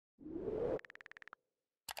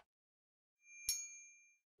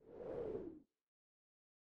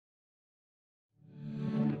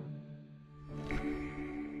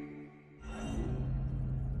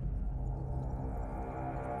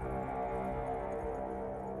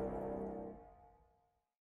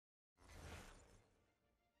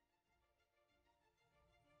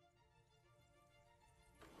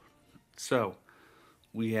So,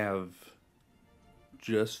 we have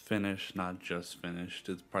just finished, not just finished,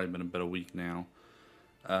 it's probably been about a week now,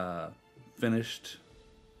 uh, finished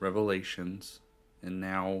Revelations, and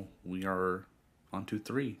now we are on to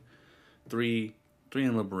three. Three, three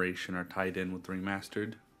and Liberation are tied in with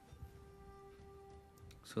remastered.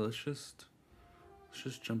 So let's just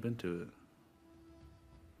jump into it.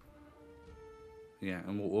 Yeah,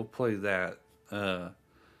 and we'll play that.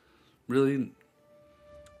 Really,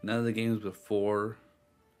 none of the games before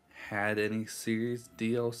had any serious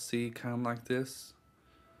DLC kind of like this,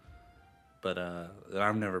 but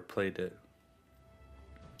I've never played it.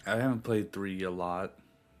 I haven't played 3 a lot.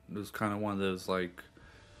 It was kind of one of those like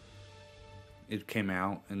it came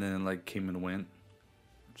out and then like came and went.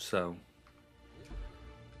 So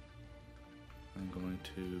I'm going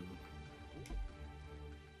to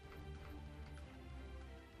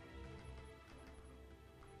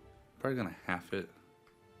probably gonna half it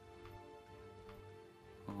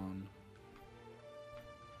on.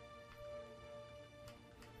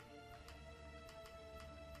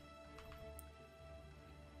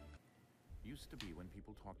 Used to be when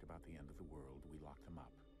people talked about the end of the world, we locked them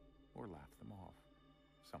up or laughed them off.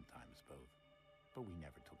 Sometimes both. But we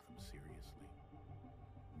never took them seriously.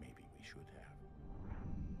 Maybe we should have.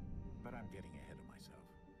 But I'm getting ahead of myself.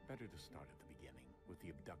 Better to start at the beginning, with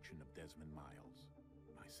the abduction of Desmond Miles,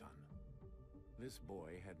 my son. This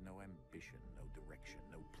boy had no ambition, no direction,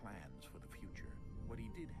 no plans for the future. What he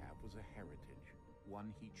did have was a heritage, one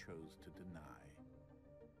he chose to deny.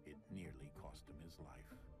 It nearly cost him his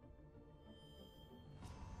life.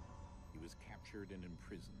 He was captured and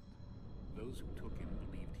imprisoned. Those who took him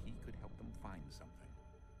believed he could help them find something.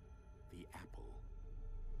 The apple.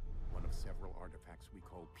 One of several artifacts we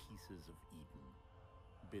call pieces of Eden.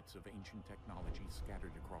 Bits of ancient technology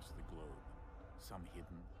scattered across the globe. Some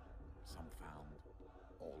hidden, some found,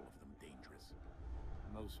 all of them dangerous.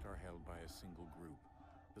 Most are held by a single group,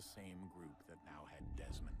 the same group that now had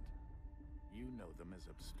Desmond. You know them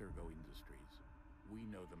as Abstergo Industries. We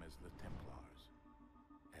know them as the Templars.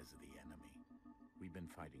 As the enemy. We've been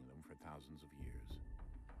fighting them for thousands of years.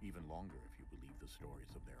 Even longer if you believe the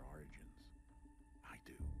stories of their origins. I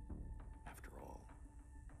do. After all,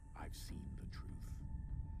 I've seen the truth.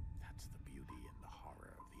 That's the beauty and the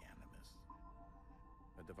horror of the Animus.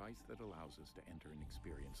 A device that allows us to enter and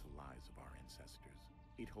experience the lives of our ancestors.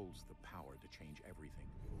 It holds the power to change everything,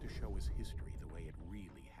 to show us history the way it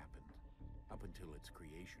really happened. Up until its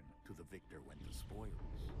creation, to the victor went the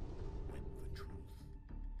spoils, went the truth.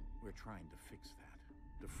 We're trying to fix that,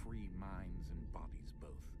 to free minds and bodies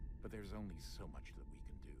both. But there's only so much that we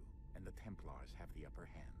can do, and the Templars have the upper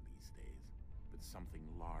hand these days. But something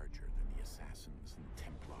larger than the Assassins and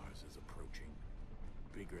Templars is approaching,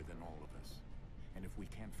 bigger than all of us. And if we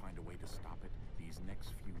can't find a way to stop it, these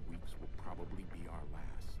next few weeks will probably be our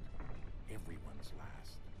last. Everyone's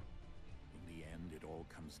last. In the end, it all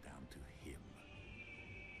comes down to him.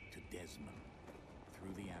 To Desmond.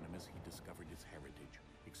 Through the Animus, he discovered his heritage,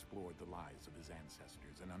 explored the lives of his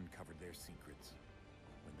ancestors, and uncovered their secrets.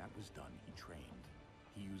 When that was done, he trained.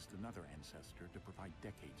 He used another ancestor to provide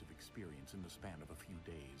decades of experience in the span of a few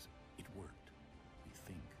days. It worked. We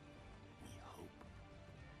think. We hope.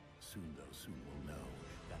 Soon we'll know.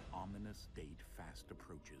 That ominous date fast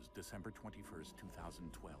approaches, December 21st,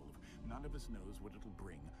 2012. None of us knows what it'll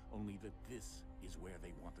bring, only that this is where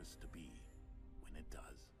they want us to be, when it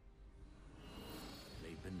does.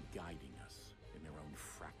 They've been guiding us in their own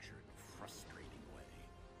fractured, frustrating way.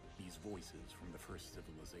 These voices from the first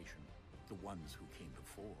civilization, the ones who came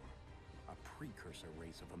before, a precursor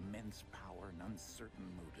race of immense power and uncertain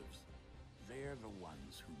motives. They're the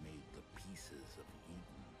ones who made the pieces of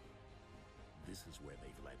Eden. This is where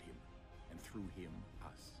they've led him, and through him,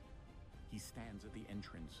 us. He stands at the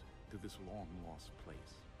entrance to this long-lost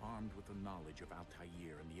place, armed with the knowledge of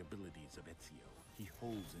Altair and the abilities of Ezio. He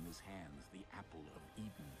holds in his hands the apple of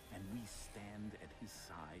Eden, and we stand at his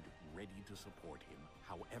side, ready to support him,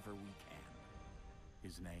 however we can.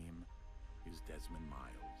 His name is Desmond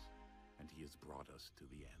Miles, and he has brought us to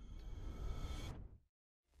the end.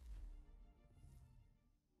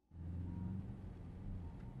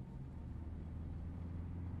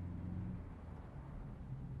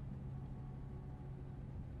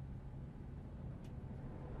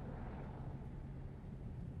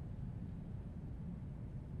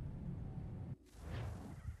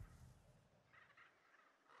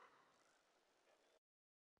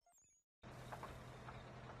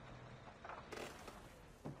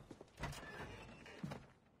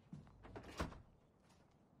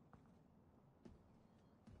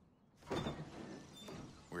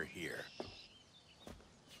 We're here.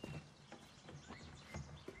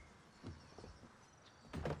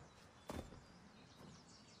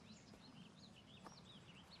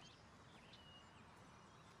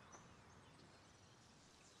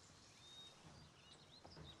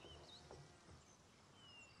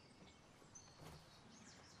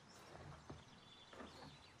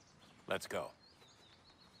 Let's go.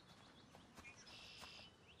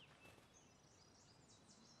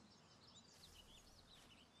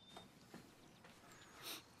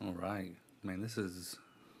 All right, man. This is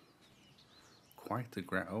quite the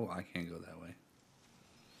oh, I can't go that way.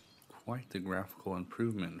 Quite the graphical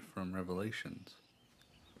improvement from Revelations.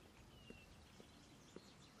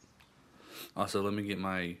 Also, let me get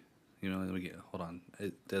my, hold on.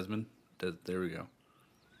 Desmond, there we go.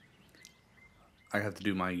 I have to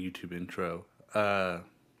do my YouTube intro. God,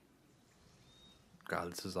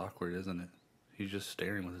 this is awkward, isn't it? He's just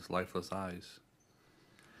staring with his lifeless eyes.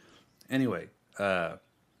 Anyway,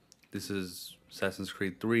 this is Assassin's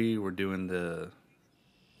Creed 3. We're going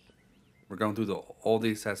through all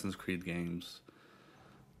the Assassin's Creed games.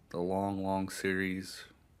 The long series.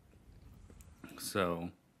 So,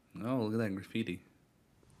 oh, look at that graffiti.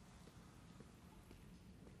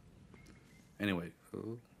 Anyway.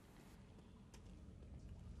 Oh.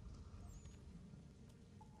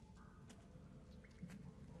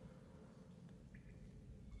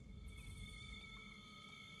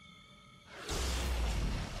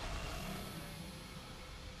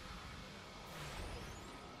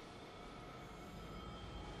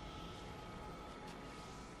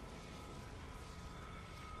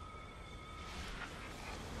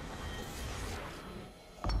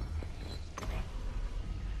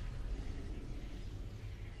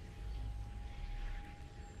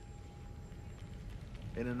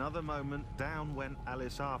 In another moment, down went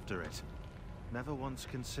Alice after it, never once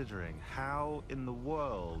considering how in the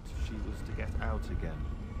world she was to get out again.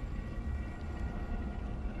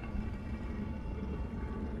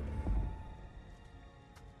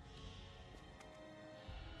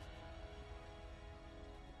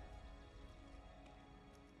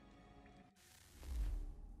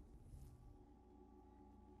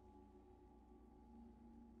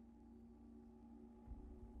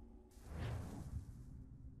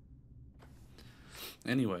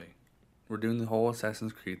 Anyway, we're doing the whole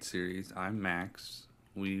Assassin's Creed series. I'm Max.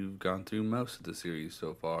 We've gone through most of the series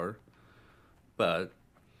so far. But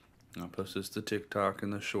I'll post this to TikTok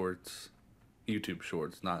and the shorts. YouTube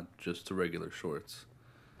shorts, not just the regular shorts.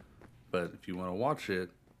 But if you want to watch it,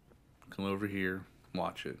 come over here,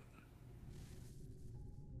 watch it.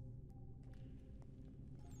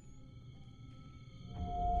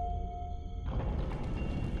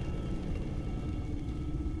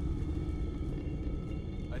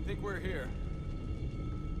 I think we're here.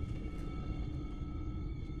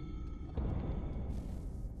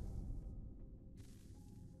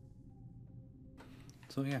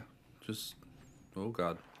 So yeah, just, oh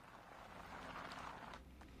god.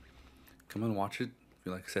 Come and watch it if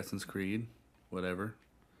you like Assassin's Creed, whatever.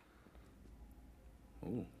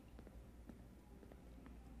 Oh.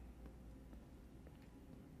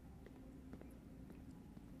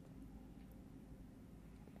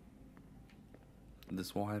 Did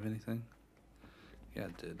this wall have anything? Yeah,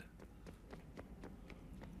 it did.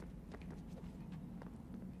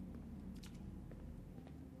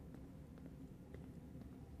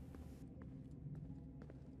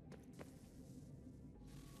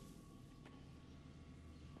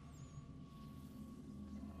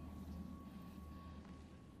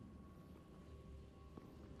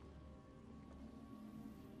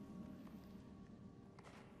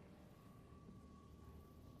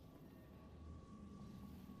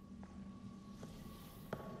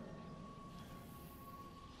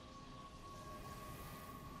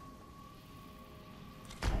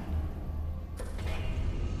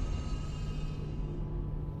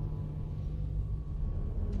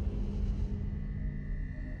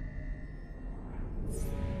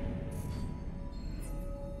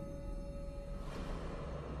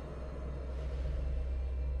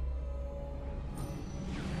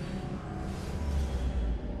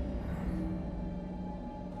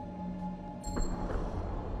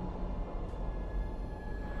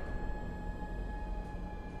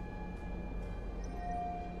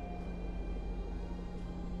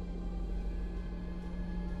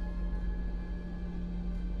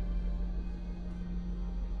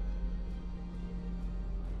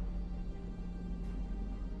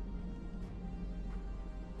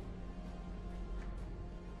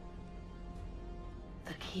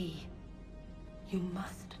 The key. You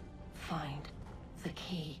must find the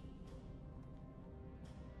key.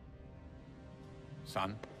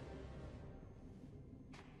 Son?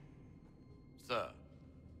 Sir.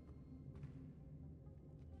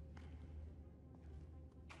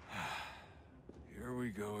 Here we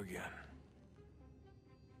go again.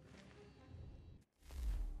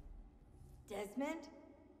 Desmond?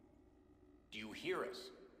 Do you hear us?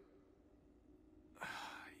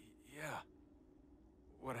 Yeah.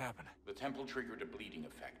 What happened? The temple triggered a bleeding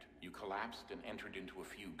effect. You collapsed and entered into a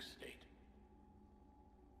fugue state.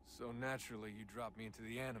 So naturally, you dropped me into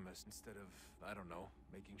the Animus instead of, I don't know,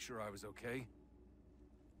 making sure I was okay?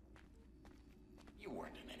 You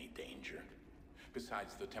weren't in any danger.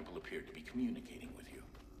 Besides, the temple appeared to be communicating with you,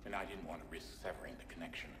 and I didn't want to risk severing the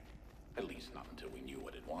connection. At least not until we knew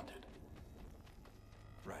what it wanted.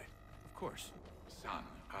 Right. Of course. Son,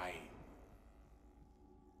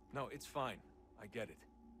 No, it's fine. I get it.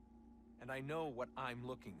 And I know what I'm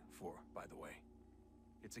looking for, by the way.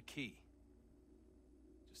 It's a key.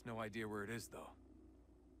 Just no idea where it is, though.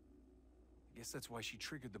 I guess that's why she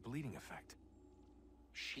triggered the bleeding effect.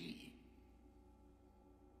 She?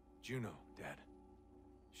 Juno, Dad.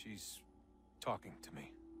 She's talking to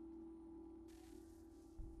me.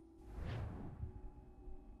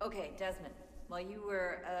 Okay, Desmond. While you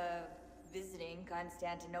were, visiting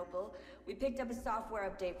Constantinople, we picked up a software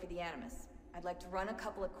update for the Animus. I'd like to run a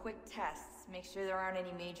couple of quick tests, make sure there aren't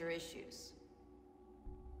any major issues.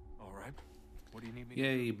 All right. What do you need me?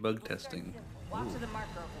 Yay, bug testing. Walk to the marker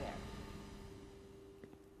over there.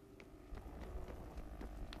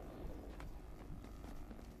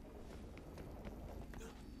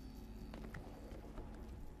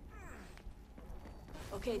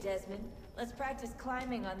 Okay, Desmond. Let's practice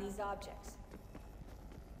climbing on these objects.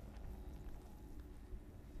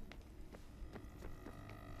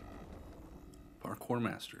 Parkour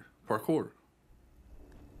master. Parkour.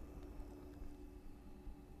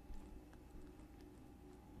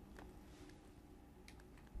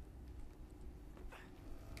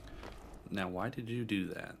 Now, why did you do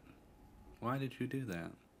that? Why did you do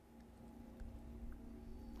that?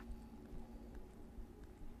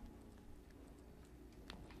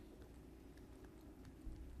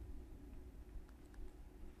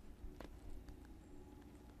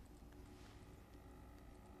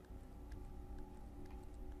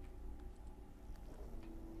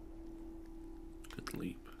 Good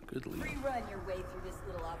leap. Good leap. Free run your way through this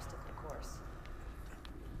little obstacle course.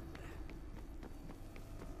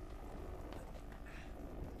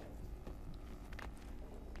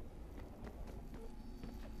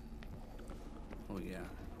 Oh yeah.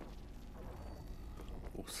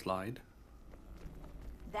 Oh, slide.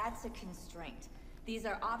 That's a constraint. These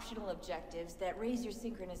are optional objectives that raise your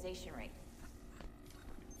synchronization rate.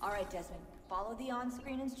 All right, Desmond. Follow the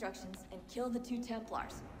on-screen instructions and kill the 2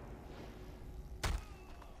 Templars.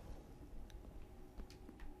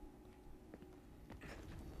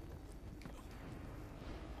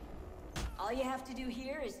 All you have to do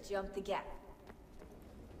here is jump the gap.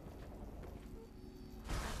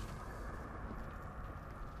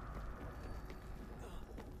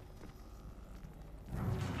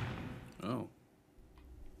 Oh.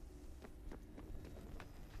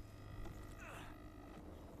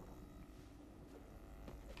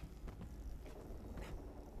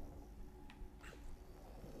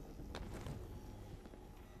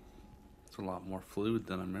 It's a lot more fluid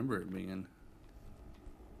than I remember it being.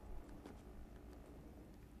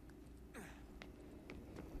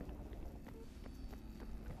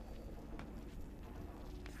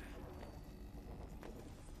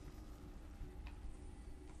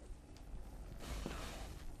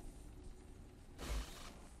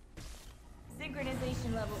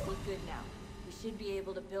 Synchronization levels look good now. We should be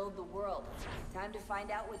able to build the world. Time to find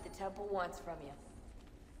out what the temple wants from you.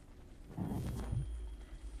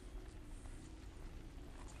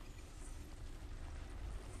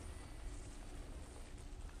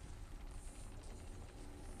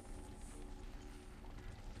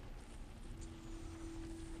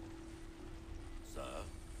 Sir?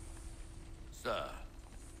 Sir?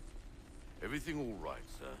 Everything all right,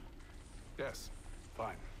 sir? Yes,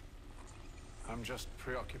 fine. I'm just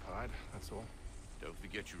preoccupied, that's all. Don't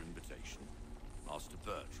forget your invitation. Master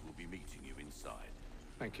Birch will be meeting you inside.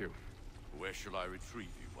 Thank you. Where shall I retrieve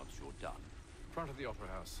you once you're done? Front of the Opera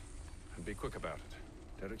House. And be quick about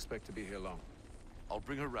it. Don't expect to be here long. I'll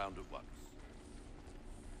bring her round at once.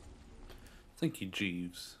 Thank you,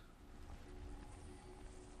 Jeeves.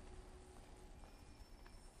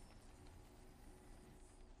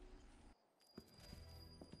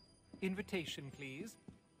 Invitation, please.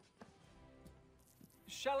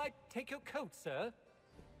 Shall I take your coat, sir?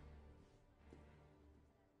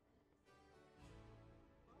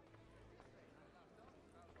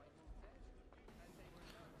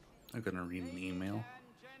 I'm gonna read an email.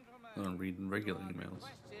 I'm gonna read regular emails.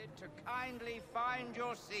 To kindly find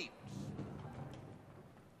your seats.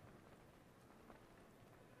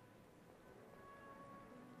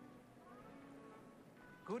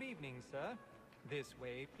 Good evening, sir. This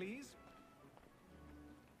way, please.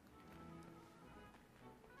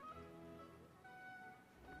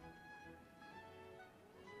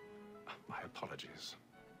 apologies.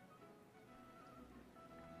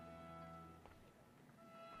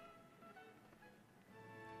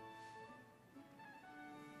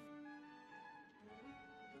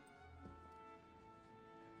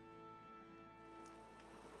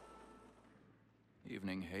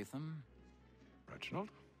 Evening, Haytham. Reginald?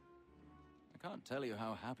 I can't tell you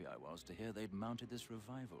how happy I was to hear they'd mounted this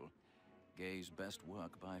revival. Gay's best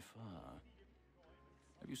work by far.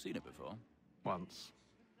 Have you seen it before? Once.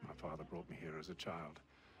 My father brought me here as a child.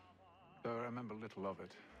 Though I remember little of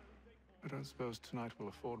it. I don't suppose tonight will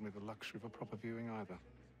afford me the luxury of a proper viewing either.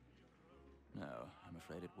 No, I'm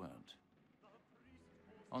afraid it won't.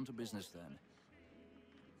 On to business then.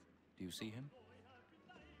 Do you see him?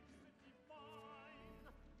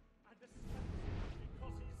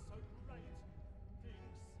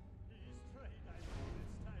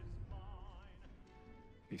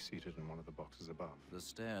 He's seated in one of the boxes above. The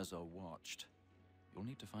stairs are watched. You'll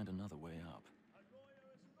need to find another way up.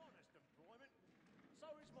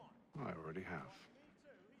 I already have.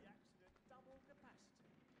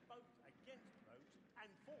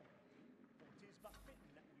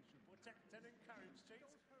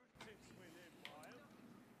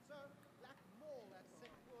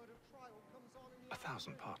 A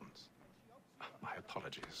thousand pardons. My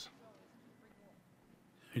apologies.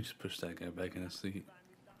 He just pushed that guy back in his seat.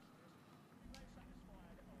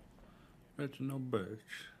 Reginald Birch.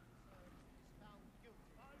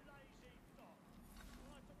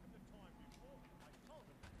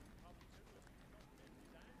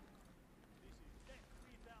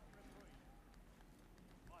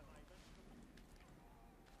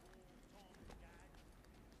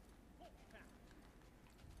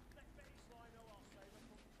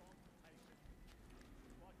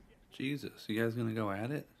 Jesus, you guys gonna go at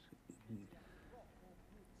it?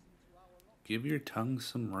 Give your tongue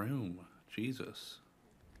some room. Jesus.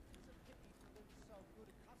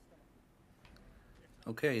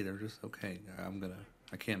 Okay, they're just okay.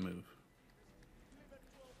 I can't move.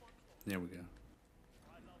 There we go.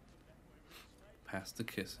 Past the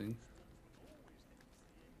kissing.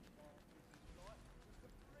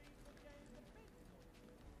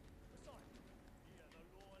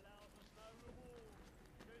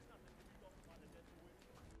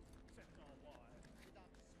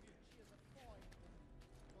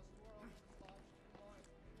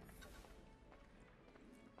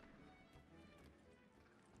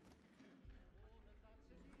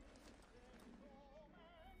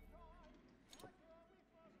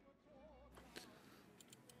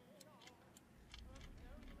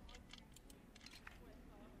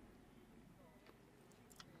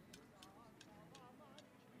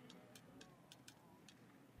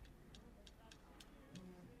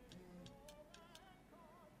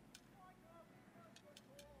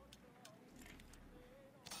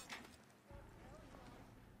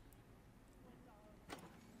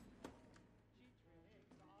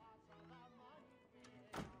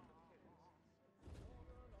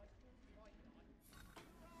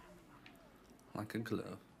 Like a glove.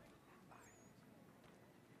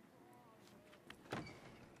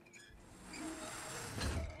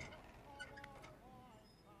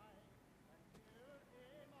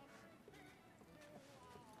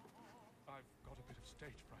 I've got a bit of stage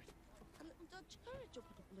fright. A little Dutch courage will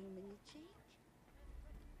put a bloom in your cheek.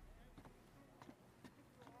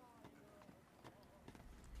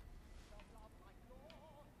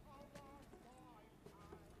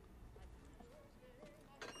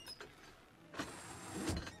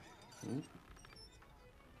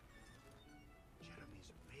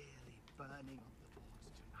 Jeremy's really burning on the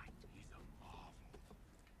boards tonight. He's a marvel.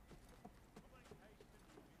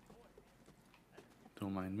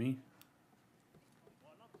 Don't mind me.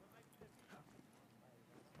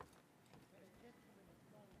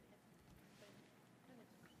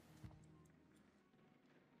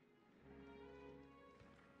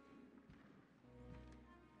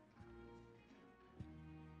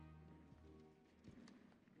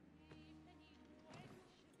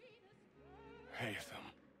 Haytham.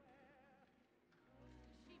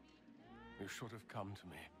 You should have come to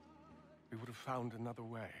me. We would have found another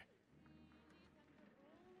way.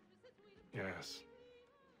 Yes.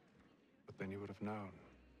 But then you would have known.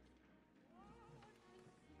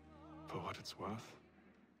 For what it's worth,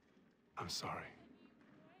 I'm sorry.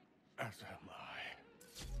 As am I.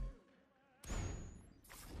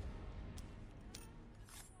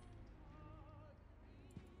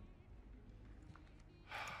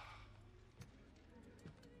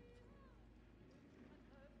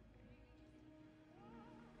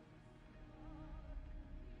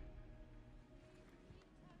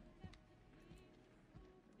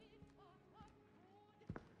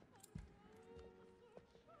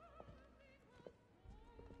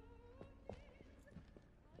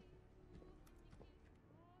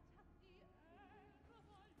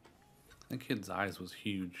 That kid's eyes was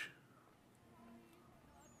huge.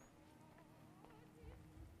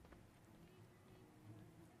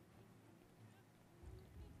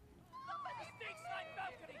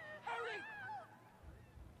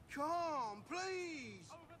 Come, please!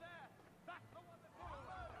 Over there! That's the one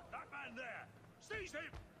that man there! Seize him!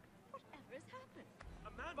 Whatever has happened?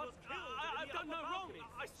 A man was killed. I've done no wrong.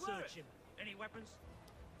 I swear. Search him. Any weapons?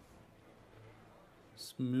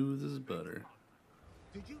 Smooth as butter.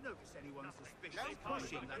 Did you notice anyone suspiciously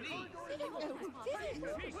pushing the knee?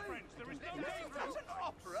 Peace, friends. There is no danger. It's an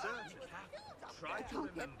opera. Try to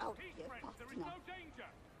remember. Peace, friends. There is no danger.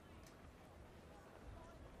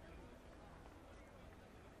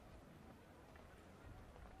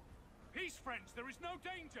 Peace, friends. There is no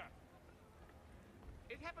danger.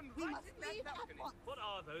 It happened We right must in that leave at balcony. once. What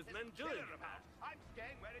are those men doing? About. I'm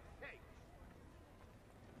staying where it's safe.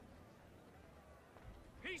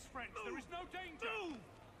 Peace, friends. There is no danger.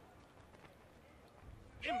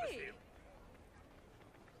 Imbecile!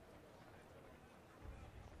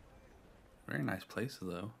 Very nice place,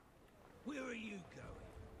 though. Where are you going?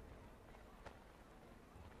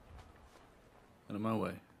 Out of my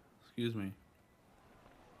way. Excuse me.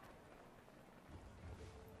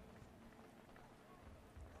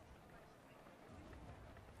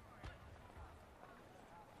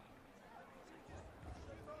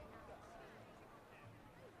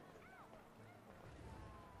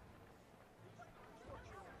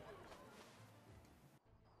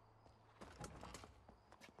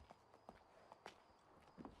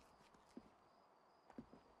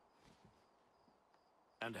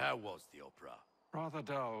 And how was the opera? Rather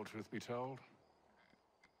dull, truth be told.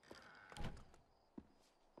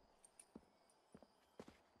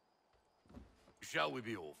 Shall we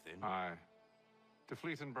be off then? Aye. To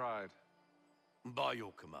Fleet and Bride. By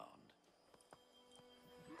your command.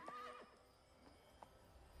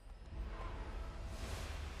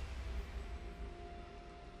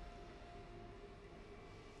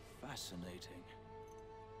 Fascinating.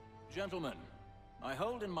 Gentlemen, I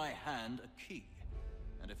hold in my hand a key.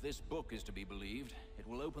 And if this book is to be believed, it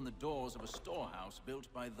will open the doors of a storehouse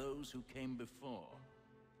built by those who came before.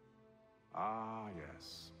 Ah,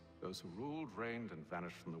 yes. Those who ruled, reigned, and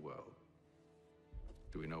vanished from the world.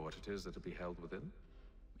 Do we know what it is that will be held within?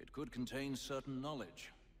 It could contain certain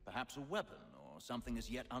knowledge. Perhaps a weapon, or something as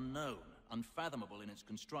yet unknown, unfathomable in its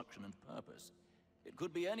construction and purpose. It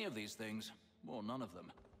could be any of these things, or none of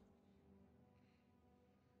them.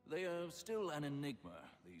 They are still an enigma,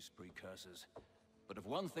 these precursors. But of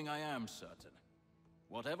one thing I am certain.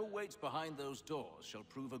 Whatever waits behind those doors shall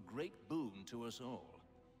prove a great boon to us all.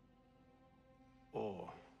 Or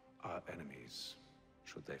our enemies,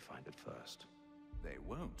 should they find it first. They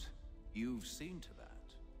won't. You've seen to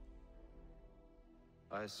that.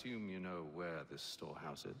 I assume you know where this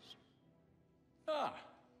storehouse is? Ah,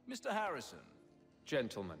 Mr. Harrison.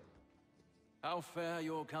 Gentlemen, How fare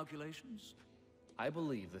your calculations? I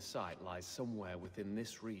believe the site lies somewhere within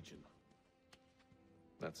this region.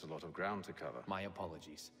 That's a lot of ground to cover. My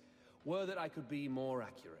apologies. Were that I could be more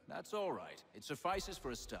accurate. That's all right. It suffices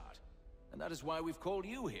for a start. And that is why we've called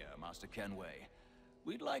you here, Master Kenway.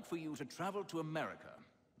 We'd like for you to travel to America,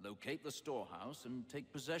 locate the storehouse, and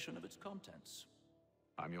take possession of its contents.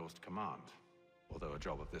 I'm yours to command, although a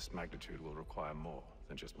job of this magnitude will require more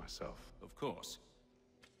than just myself. Of course.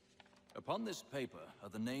 Upon this paper are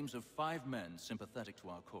the names of 5 men sympathetic to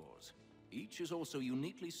our cause. Each is also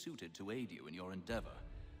uniquely suited to aid you in your endeavor.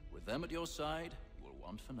 With them at your side, you will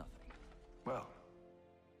want for nothing. Well,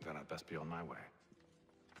 then I'd best be on my way.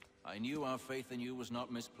 I knew our faith in you was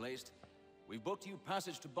not misplaced. We've booked you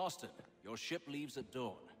passage to Boston. Your ship leaves at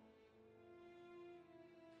dawn.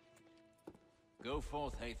 Go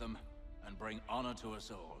forth, Haytham, and bring honor to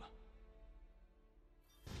us all.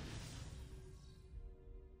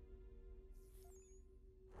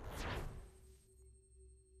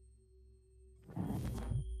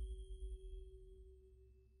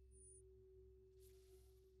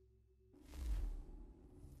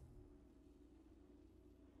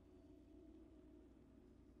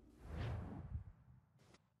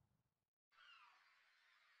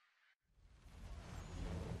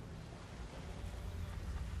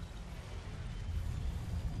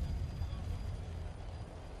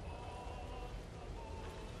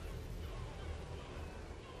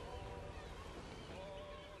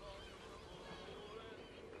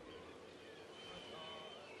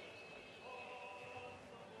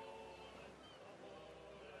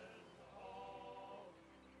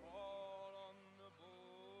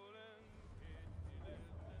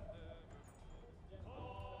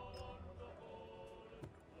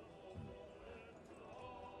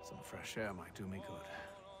 Some fresh air might do me good.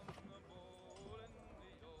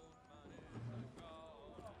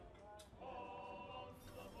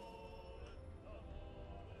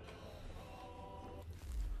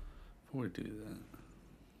 Before we do that,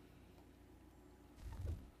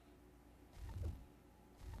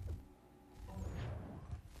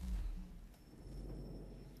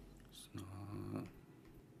 it's not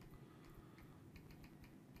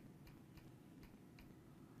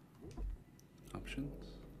options.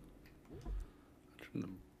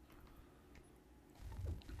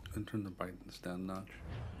 Turn the brightness down a notch.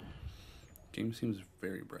 Game seems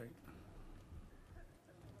very bright.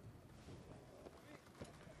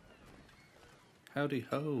 Howdy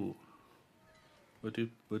ho. What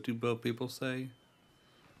do both people say?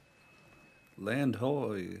 Land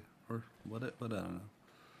hoy, or what? I don't know.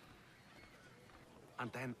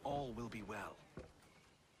 And then all will be well.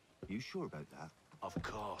 You sure about that? Of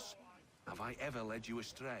course. Have I ever led you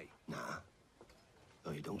astray? Nah.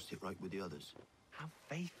 Oh, you don't sit right with the others. Have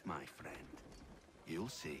faith, my friend. You'll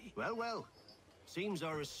see. Well, well. Seems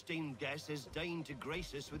our esteemed guest has deigned to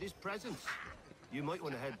grace us with his presence. You might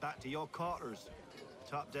want to head back to your quarters.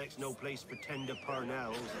 Top deck's no place for tender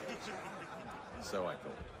parnells. So I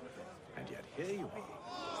thought. And yet here you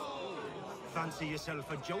are. Fancy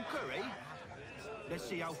yourself a joker, eh? Let's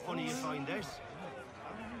see how funny you find this.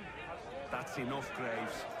 That's enough,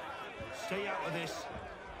 Graves. Stay out of this.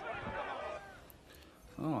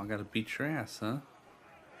 Oh, I gotta beat your ass, huh?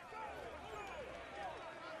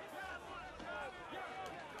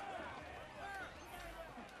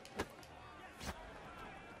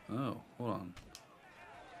 Oh, hold on.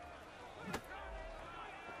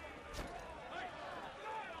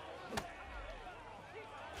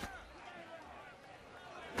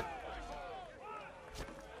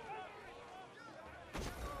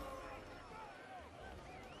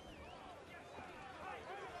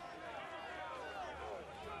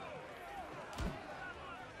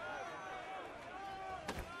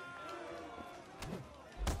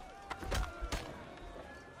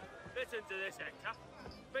 Listen to this, Hector.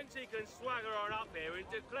 Thinks he can swagger on up here and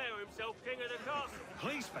declare himself king of the castle.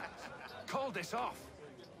 Please, Vance. Call this off.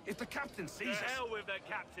 If the captain sees us... To hell with the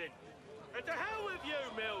captain. And to hell with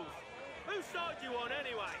you, Mills. Whose side you on,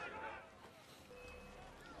 anyway?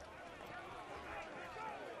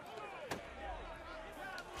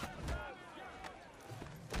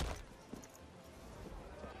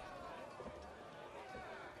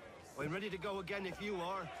 I'm ready to go again if you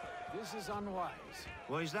are. This is unwise.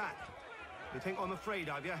 Why is that? You think I'm afraid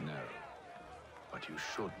of you? No. But you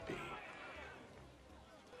should be.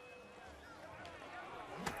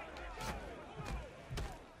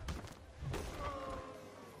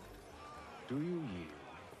 Do you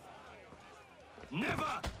yield?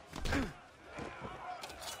 Never!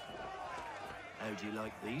 How do you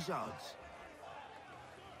like these odds?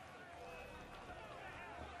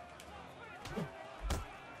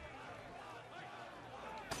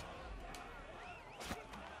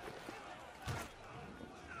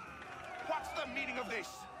 What's the meaning of this?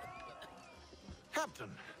 Captain!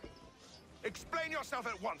 Explain yourself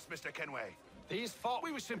at once, Mr. Kenway. These thought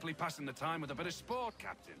we were simply passing the time with a bit of sport,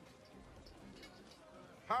 Captain.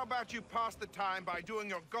 How about you pass the time by doing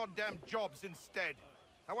your goddamn jobs instead?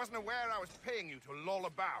 I wasn't aware I was paying you to loll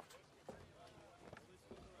about.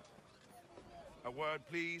 A word,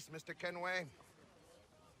 please, Mr. Kenway.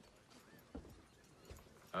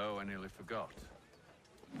 Oh, I nearly forgot.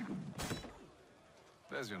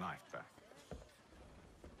 There's your knife back.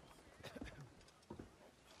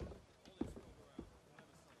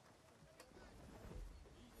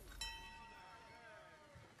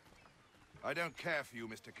 I don't care for you,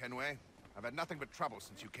 Mr. Kenway. I've had nothing but trouble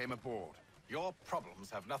since you came aboard. Your problems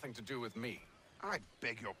have nothing to do with me. I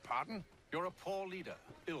beg your pardon? You're a poor leader,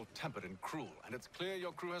 ill-tempered and cruel, and it's clear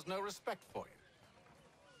your crew has no respect for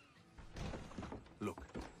you. Look,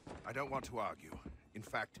 I don't want to argue. In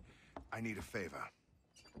fact, I need a favor.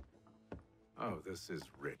 Oh, this is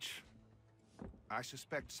rich. I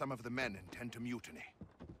suspect some of the men intend to mutiny.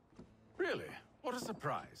 Really? What a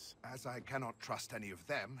surprise. As I cannot trust any of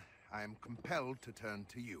them, I am compelled to turn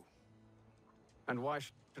to you. And why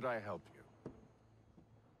should I help you?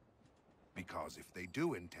 Because if they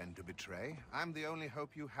do intend to betray, I'm the only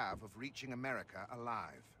hope you have of reaching America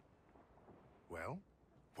alive. Well,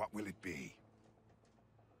 what will it be?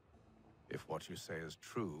 If what you say is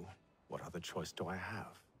true, what other choice do I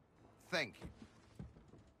have? Thank you.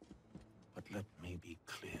 But let me be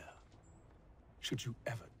clear. Should you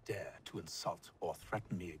ever dare to insult or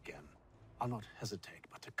threaten me again, I'll not hesitate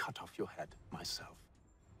but to cut off your head myself.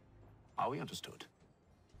 Are we understood?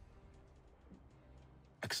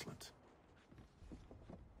 Excellent.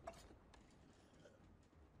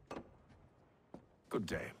 Good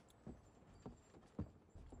day.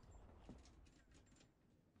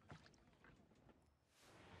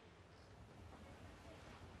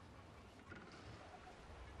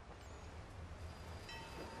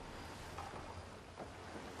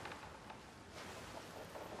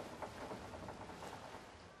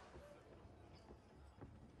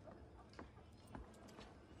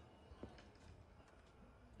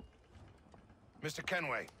 Mr.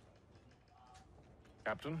 Kenway.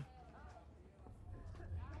 Captain?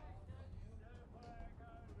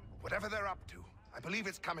 Whatever they're up to, I believe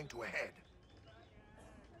it's coming to a head.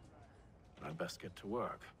 I'd best get to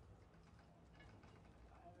work.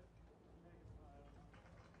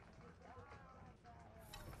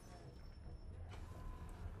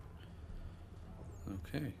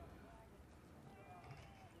 Okay.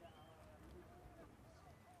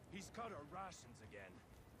 He's cut our rations again.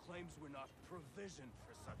 Claims we're not provisioned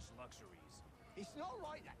for such luxuries. It's not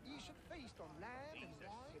right that you should feast on lamb and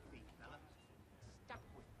wine. Stuck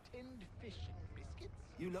with tinned fish and biscuits.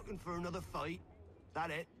 You looking for another fight?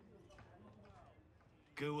 That it?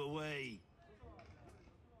 Go away.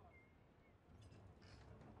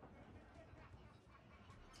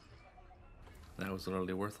 That was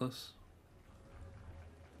utterly worthless.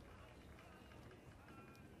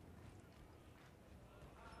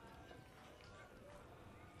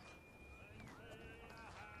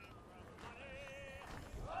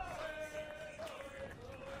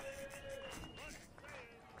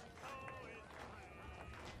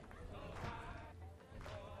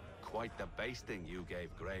 Quite the basting you gave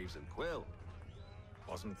Graves and Quill.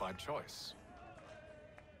 Wasn't by choice.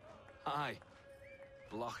 Aye.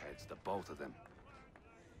 Blockheads, the both of them.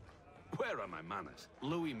 Where are my manners?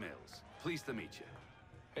 Louis Mills. Pleased to meet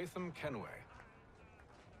you. Haytham Kenway.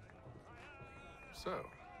 So,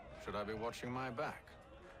 should I be watching my back?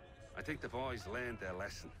 I think the boys learned their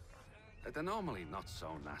lesson. They're normally not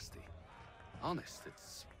so nasty. Honest,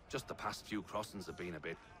 it's just the past few crossings have been a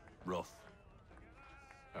bit rough.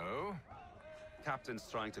 Oh? Captain's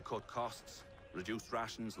trying to cut costs. Reduced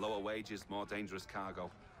rations, lower wages, more dangerous cargo.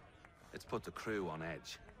 It's put the crew on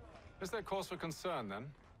edge. Is there cause for concern, then?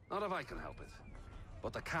 Not if I can help it.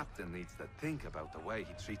 But the captain needs to think about the way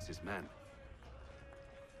he treats his men.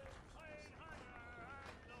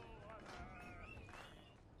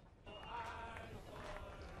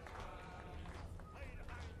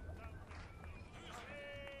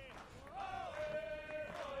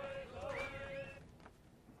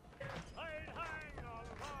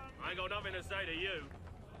 I ain't got nothing to say to you.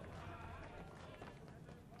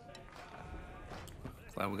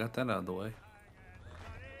 Glad we got that out of the way.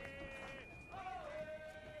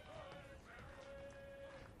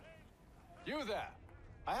 You there!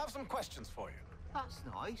 I have some questions for you. That's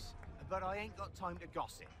nice, but I ain't got time to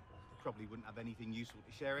gossip. Probably wouldn't have anything useful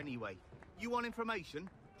to share anyway. You want information?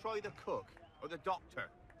 Try the cook or the doctor.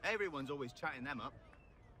 Everyone's always chatting them up.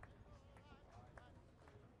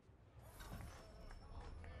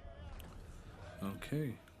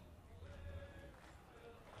 Okay.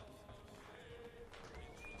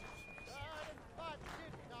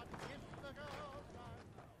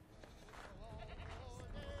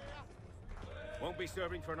 Won't be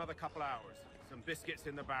serving for another couple hours. Some biscuits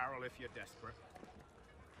in the barrel if you're desperate.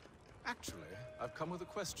 Actually, I've come with a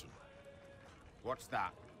question. What's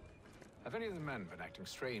that? Have any of the men been acting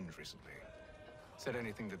strange recently? Said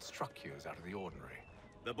anything that struck you as out of the ordinary?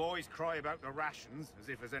 The boys cry about the rations, as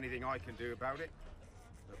if there's anything I can do about it.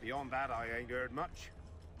 But beyond that, I ain't heard much.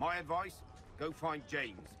 My advice, go find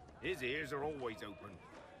James. His ears are always open.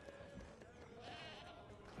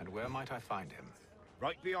 And where might I find him?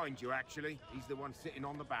 Right behind you, actually. He's the one sitting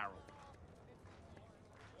on the barrel.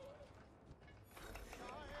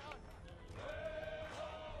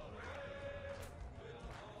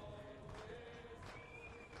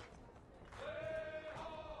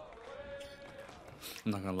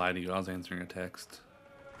 I'm not gonna lie to you, I was answering a text.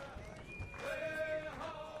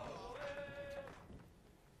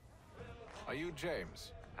 Are you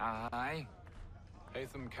James? Aye.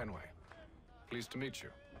 Haytham Kenway. Pleased to meet you.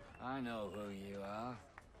 I know who you are.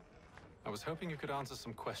 I was hoping you could answer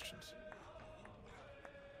some questions.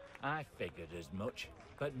 I figured as much,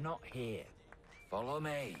 but not here. Follow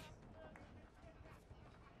me.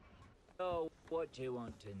 So, what do you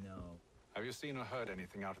want to know? Have you seen or heard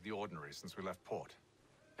anything out of the ordinary since we left port?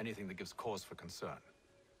 Anything that gives cause for concern?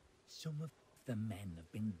 Some of the men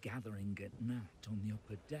have been gathering at night on the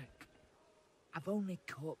upper deck. I've only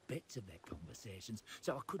caught bits of their conversations,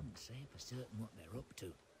 so I couldn't say for certain what they're up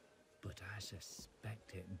to. But I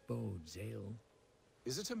suspect it bodes ill.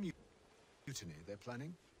 Is it a mutiny they're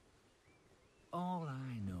planning? All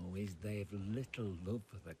I know is they've little love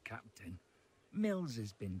for the captain. Mills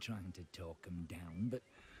has been trying to talk him down, but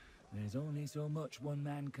there's only so much one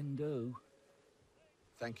man can do.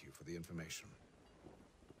 Thank you for the information.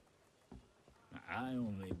 I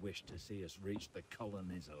only wish to see us reach the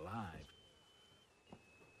colonies alive.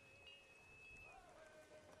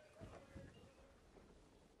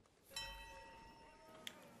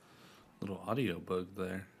 Little audio bug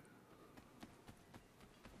there.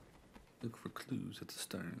 Look for clues at the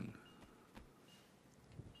stern.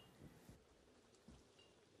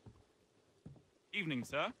 Evening,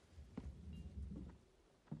 sir.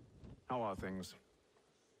 How are things?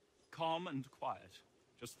 Calm and quiet.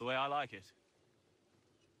 Just the way I like it.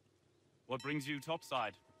 What brings you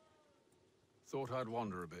topside? Thought I'd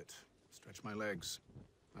wander a bit. Stretch my legs.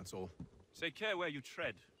 That's all. Take care where you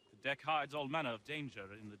tread. The deck hides all manner of danger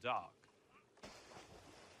in the dark.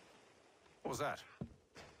 What was that?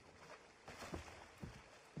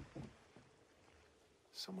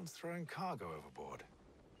 Someone's throwing cargo overboard.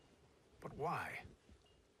 But why?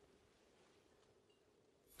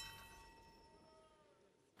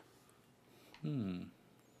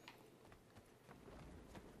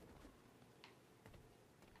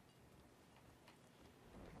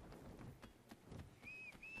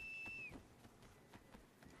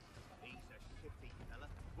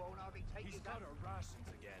 He's got our rations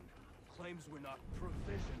again. Claims we're not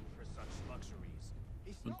provisioned for such luxuries.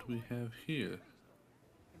 What do we have here?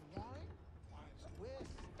 Wine? We're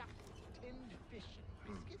stuffed with tinned fish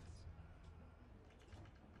and biscuits.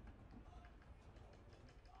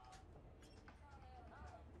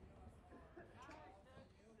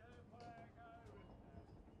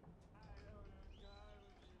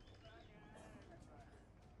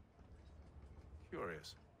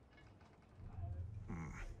 Curious.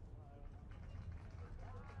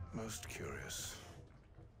 Most curious.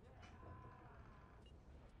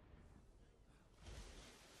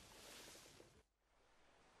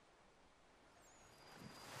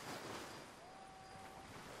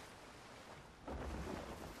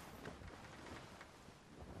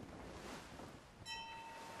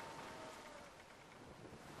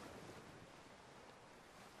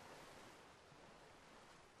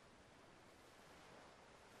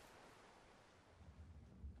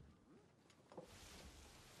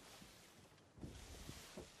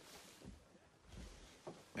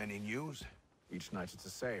 Any news? Each night it's the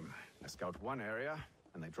same. I scout one area,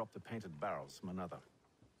 and they drop the painted barrels from another.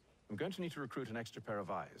 I'm going to need to recruit an extra pair of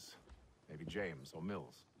eyes. Maybe James or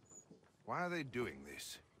Mills. Why are they doing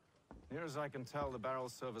this? Near as I can tell, the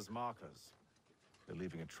barrels serve as markers. They're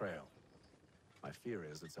leaving a trail. My fear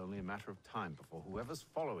is it's only a matter of time before whoever's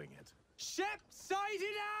following it... Ship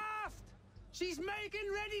sighted aft! She's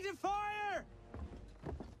making ready to fire!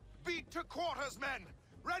 Beat to quarters, men!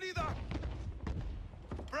 Ready the...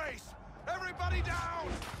 Brace! Everybody down!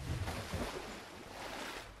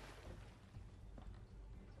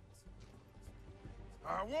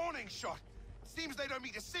 A warning shot! Seems they don't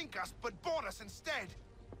mean to sink us, but board us instead!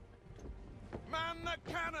 Man the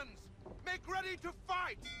cannons! Make ready to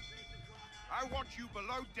fight! I want you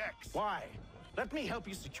below decks! Why? Let me help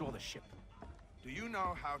you secure the ship. Do you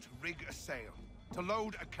know how to rig a sail? To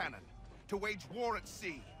load a cannon? To wage war at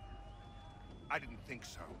sea? I didn't think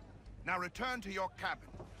so. Now return to your cabin,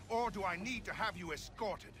 or do I need to have you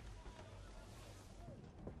escorted?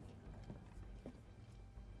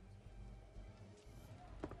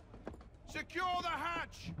 Secure the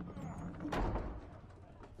hatch!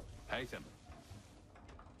 Haytham.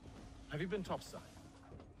 Have you been topside?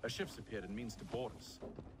 A ship's appeared and means to board us.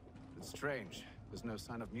 It's strange. There's no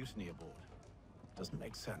sign of mutiny aboard. Doesn't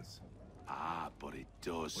make sense. Ah, but it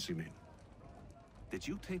does. What do you mean? Did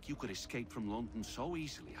you think you could escape from London so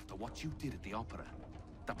easily after what you did at the opera?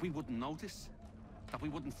 That we wouldn't notice? That we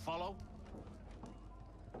wouldn't follow?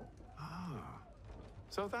 Ah.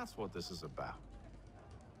 So that's what this is about.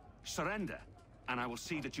 Surrender, and I will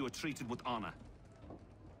see that you are treated with honor.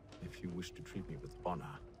 If you wish to treat me with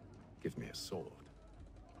honor, give me a sword.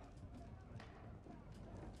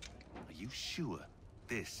 Are you sure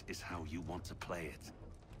this is how you want to play it?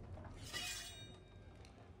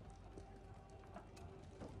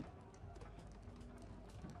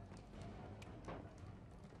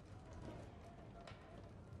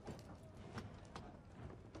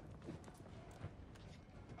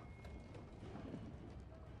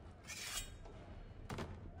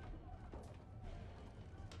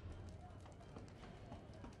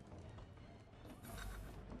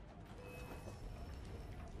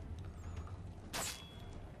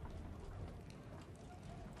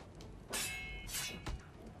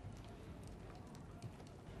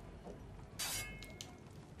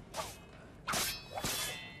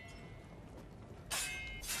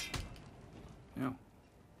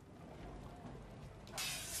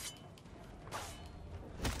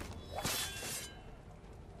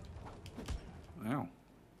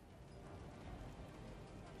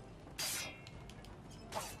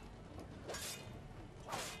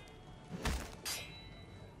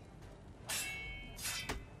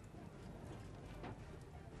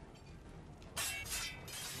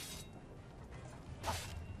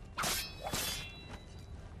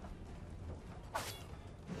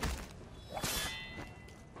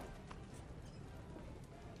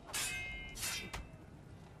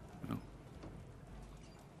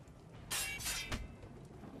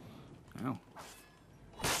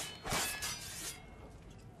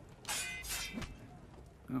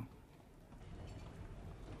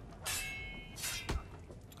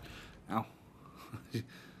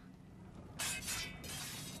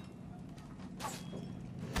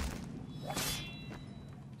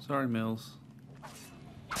 Sorry, Mills.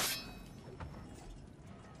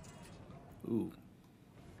 Ooh.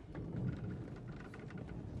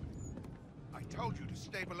 I told you to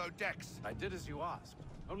stay below decks. I did as you asked.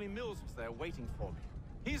 Only Mills was there waiting for me.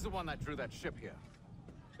 He's the one that drew that ship here.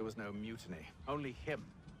 There was no mutiny, only him.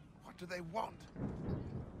 What do they want?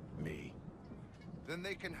 Me. Then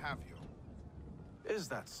they can have you. Is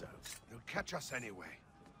that so? They'll catch us anyway.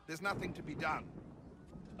 There's nothing to be done.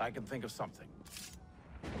 I can think of something.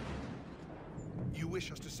 You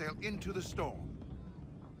wish us to sail into the storm?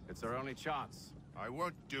 It's our only chance. I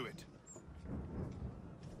won't do it.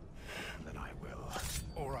 Then I will.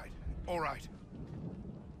 All right, all right.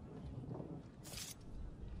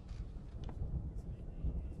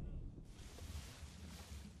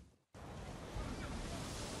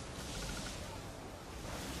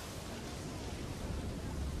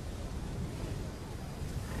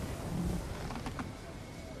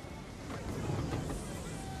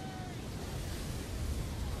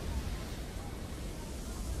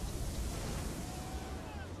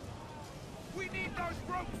 We need those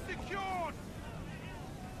ropes secured!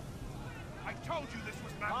 I told you this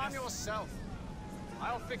was madness. Calm yourself.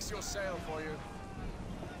 I'll fix your sail for you.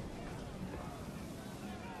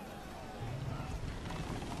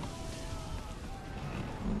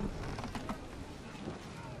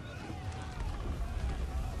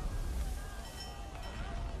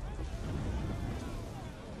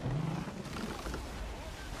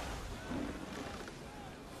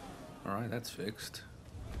 All right, that's fixed.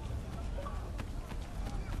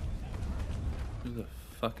 Who the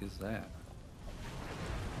fuck is that?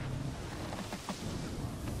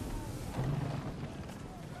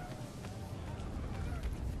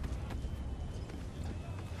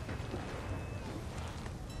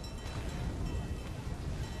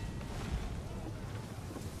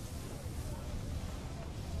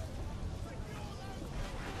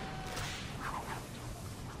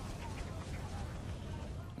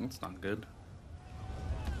 That's not good.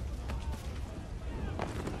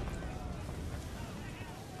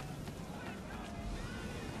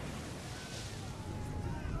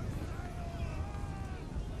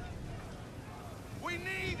 We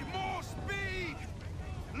need more speed!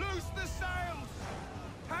 Loose the sails!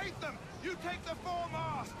 Haytham, you take the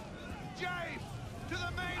foremast! James, to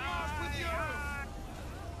the mainmast with you!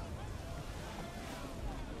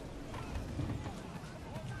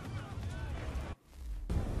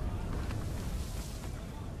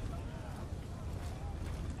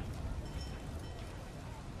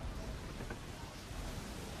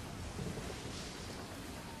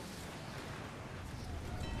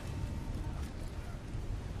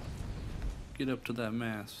 Get up to that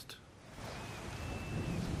mast.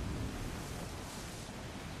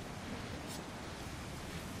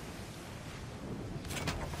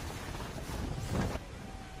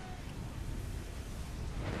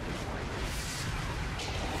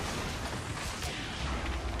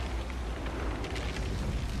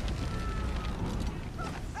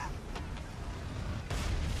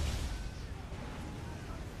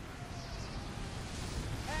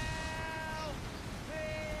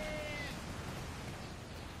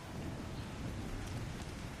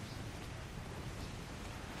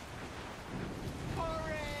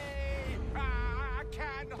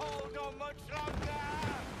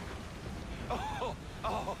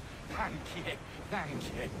 Oh, thank you, thank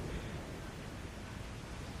you.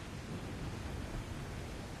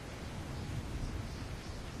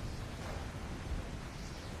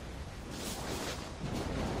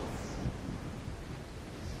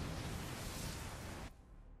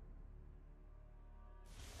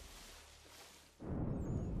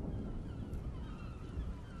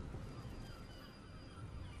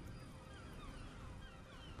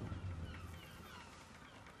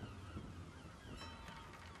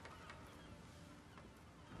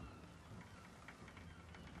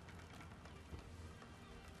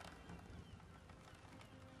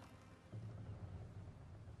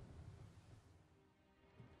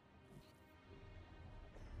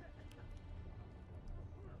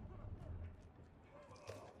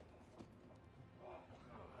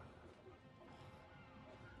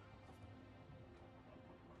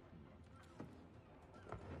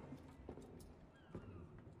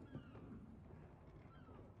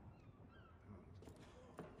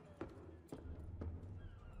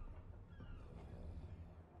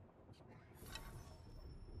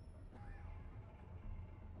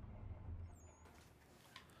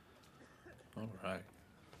 All right.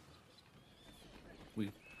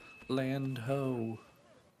 We land ho.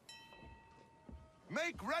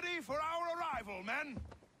 Make ready for our arrival! arrival, men!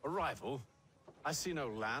 Arrival? I see no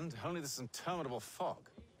land, only this interminable fog.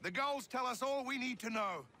 The gulls tell us all we need to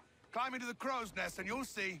know. Climb into the crow's nest and you'll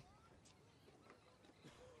see.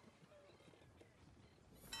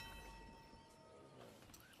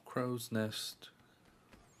 Crow's nest.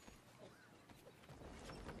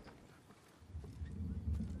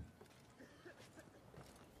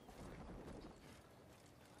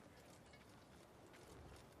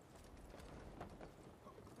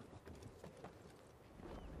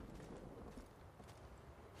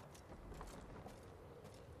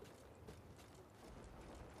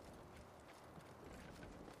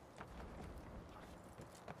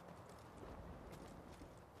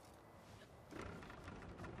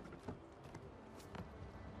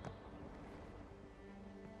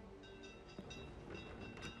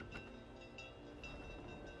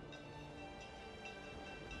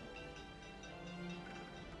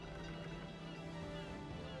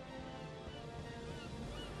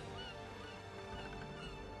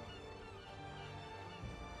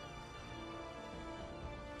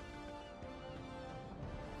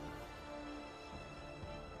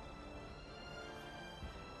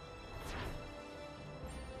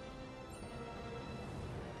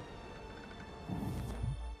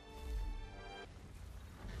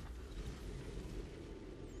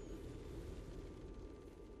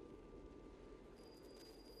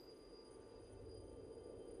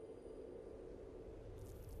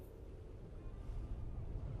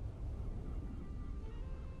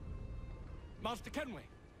 Master Kenway!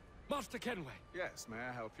 Master Kenway! Yes, may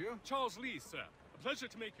I help you? Charles Lee, sir. A pleasure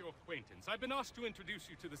to make your acquaintance. I've been asked to introduce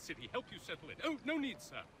you to the city, help you settle in. Oh, no need,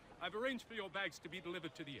 sir. I've arranged for your bags to be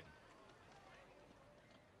delivered to the inn.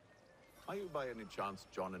 Are you by any chance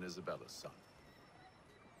John and Isabella's son?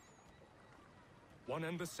 One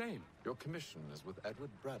and the same. Your commission is with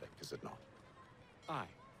Edward Braddock, is it not? Aye.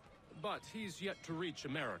 But he's yet to reach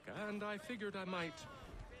America, and I figured I might...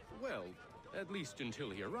 well, at least until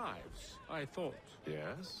he arrives, I thought.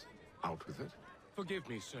 Yes? Out with it. Forgive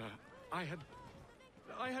me, sir. I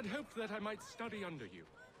had hoped that I might study under you.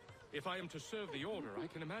 If I am to serve the Order, I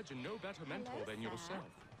can imagine no better mentor than yourself.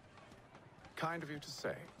 Kind of you to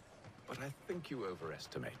say, but I think you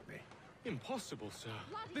overestimate me. Impossible, sir.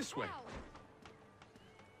 This way.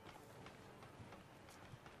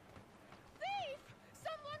 Thief!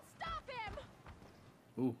 Someone stop him!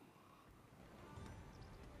 Ooh.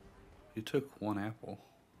 You took one apple.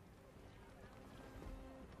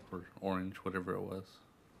 Or orange, whatever it was.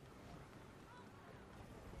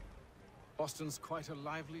 Boston's quite a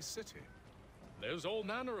lively city. There's all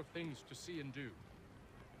manner of things to see and do.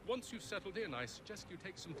 Once you've settled in, I suggest you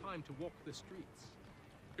take some time to walk the streets.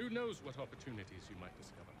 Who knows what opportunities you might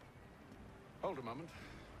discover. Hold a moment.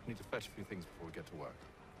 I need to fetch a few things before we get to work.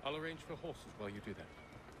 I'll arrange for horses while you do that.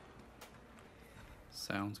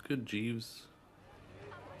 Sounds good, Jeeves.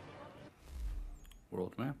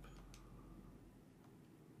 World map.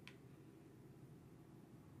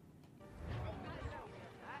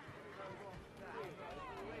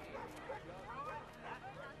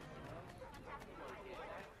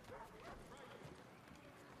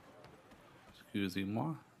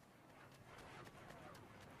 Excusez-moi.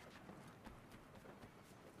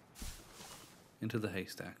 Into the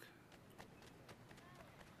haystack.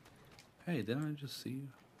 Hey, didn't I just see you?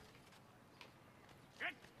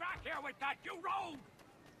 Get back here with that, you rogue!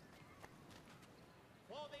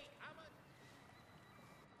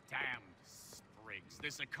 Damned sprigs.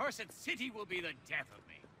 This accursed city will be the death of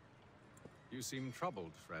me. You seem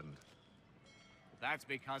troubled, friend. That's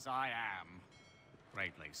because I am.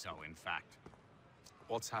 Greatly so, in fact.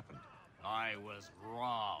 What's happened? I was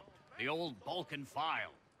robbed. The old Balkan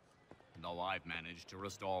file. Though I've managed to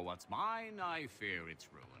restore what's mine, I fear it's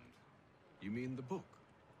ruined. You mean the book?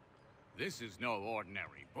 This is no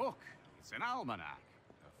ordinary book. It's an almanac.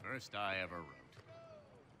 The first I ever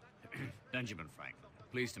wrote. Benjamin Franklin,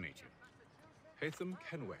 pleased to meet you. Haytham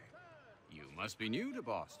Kenway. You must be new to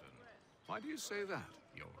Boston. Why do you say that?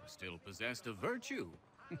 You're still possessed of virtue.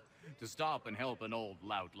 To stop and help an old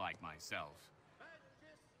lout like myself.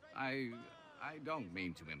 I don't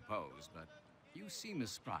mean to impose, but you seem a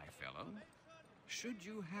spry fellow. Should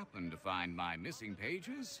you happen to find my missing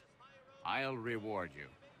pages, I'll reward you.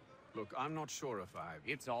 Look, I'm not sure if I've...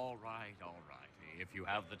 It's all right, all right. If you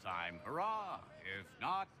have the time, hurrah! If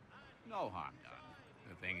not, no harm done.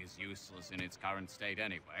 The thing is useless in its current state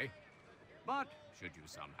anyway. But should you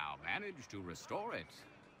somehow manage to restore it,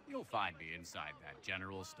 you'll find me inside that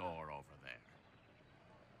general store over there.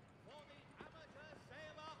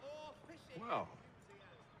 Well,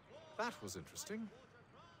 that was interesting.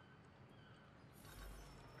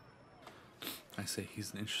 I say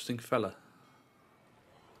he's an interesting fella.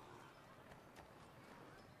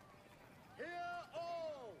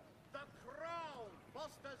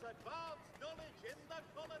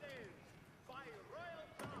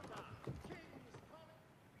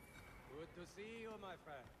 to see you, my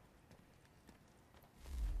friend.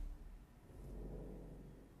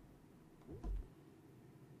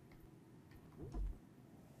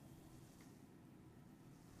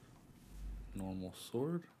 Normal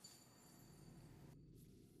sword.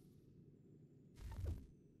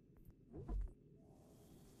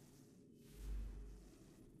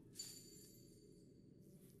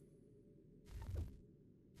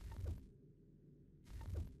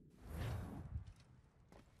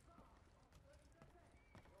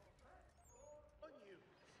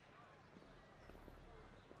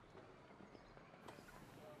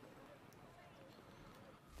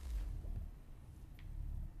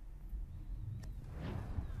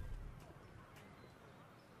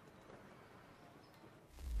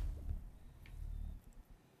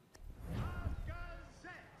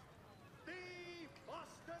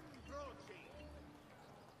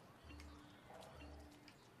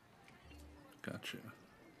 Gotcha.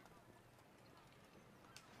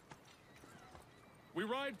 We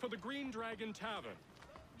ride for the Green Dragon Tavern.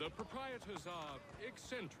 The proprietors are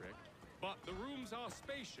eccentric, but the rooms are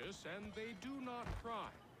spacious and they do not cry.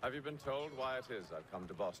 Have you been told why it is I've come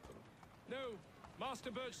to Boston? No,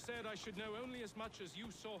 Master Birch said I should know only as much as you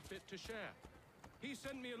saw fit to share. He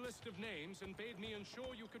sent me a list of names and bade me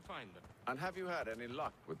ensure you could find them. And have you had any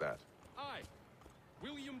luck with that? Aye.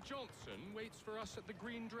 William Johnson waits for us at the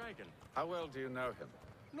Green Dragon. How well do you know him?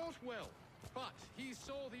 Not well, but he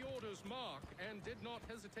saw the order's mark and did not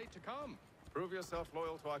hesitate to come. Prove yourself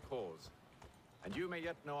loyal to our cause, and you may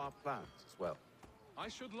yet know our plans as well. I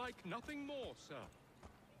should like nothing more, sir.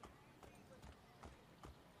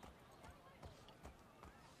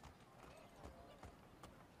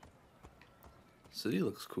 City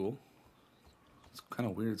looks cool. It's kind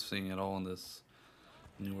of weird seeing it all in this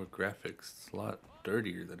newer graphics. It's a lot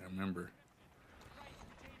dirtier than I remember.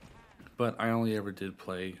 But I only ever did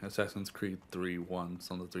play Assassin's Creed 3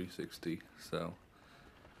 once on the 360, so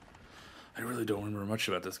I really don't remember much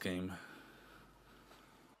about this game.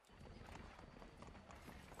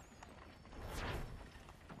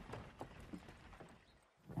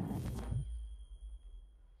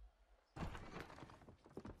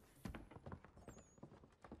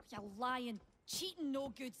 You lying, cheating, no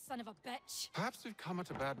good son of a bitch. Perhaps we've come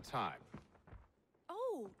at a bad time.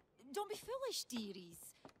 Oh, don't be foolish, dearies.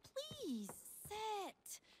 Please,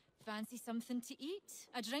 sit. Fancy something to eat?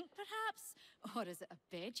 A drink, perhaps? Or is it a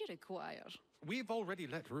bed you require? We've already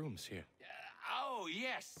let rooms here. Oh,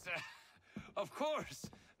 yes. Of course.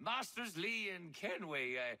 Masters Lee and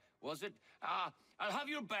Kenway, was it? I'll have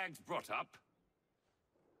your bags brought up.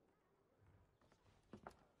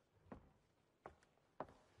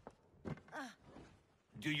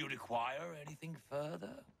 Do you require anything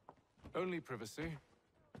further? Only privacy.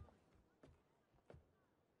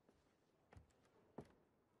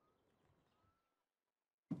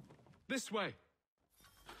 This way.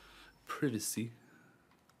 Privacy.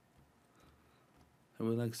 I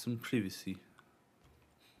would like some privacy.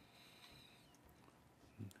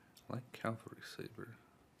 I like cavalry saber.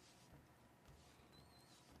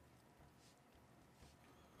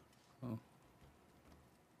 Oh.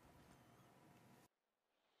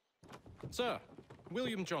 Sir,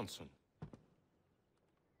 William Johnson.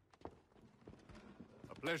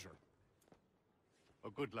 A pleasure. A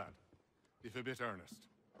good lad, if a bit earnest.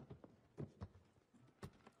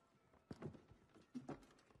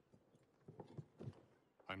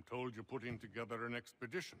 I'm told you're putting together an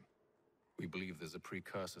expedition. We believe there's a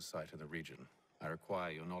precursor site in the region. I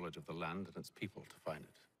require your knowledge of the land and its people to find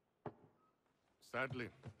it. Sadly,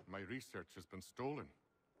 my research has been stolen.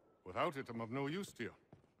 Without it, I'm of no use to you.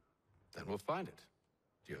 Then we'll find it.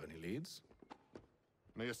 Do you have any leads?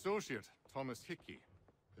 My associate, Thomas Hickey,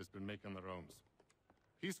 has been making the rounds.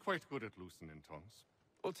 He's quite good at loosening tongues.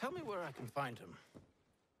 Well, tell me where I can find him.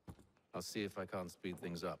 I'll see if I can't speed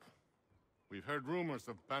things up. We've heard rumors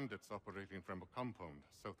of bandits operating from a compound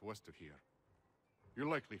southwest of here. You'll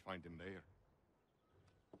likely find him there.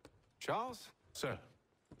 Charles? Sir.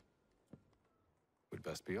 We'd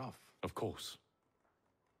best be off. Of course.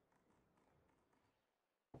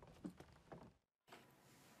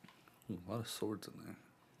 Ooh, a lot of swords in there.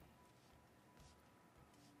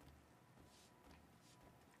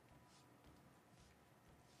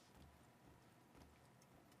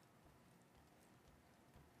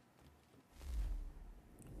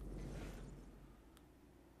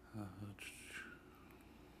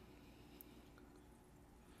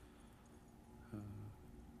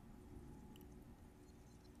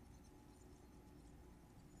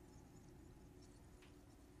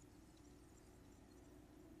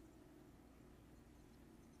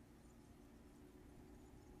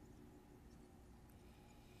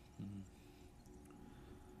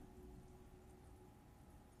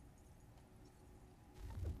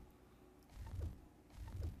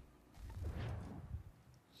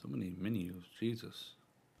 many menus, Jesus.